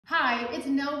Hi, it's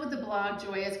Nell with the blog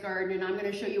Joyous Garden, and I'm going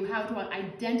to show you how to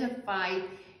identify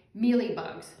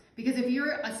mealybugs. Because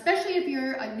especially if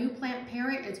you're a new plant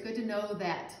parent, it's good to know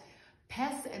that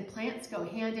pests and plants go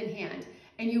hand in hand.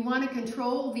 And you want to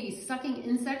control these sucking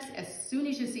insects as soon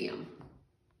as you see them.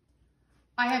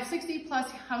 I have 60 plus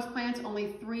houseplants,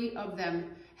 only 3 of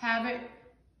them have it.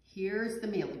 Here's the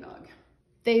mealybug.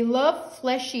 They love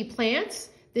fleshy plants.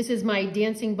 This is my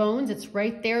dancing bones. It's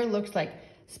right there, looks like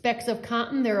specks of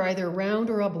cotton. They're either round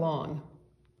or oblong.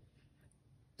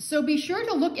 So be sure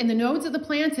to look in the nodes of the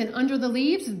plants and under the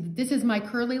leaves. This is my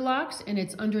curly locks and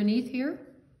it's underneath here.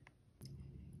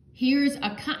 Here's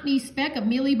a cottony speck of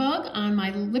mealybug on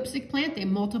my lipstick plant. They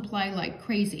multiply like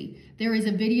crazy. There is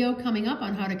a video coming up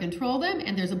on how to control them,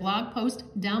 and there's a blog post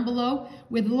down below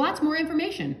with lots more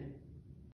information.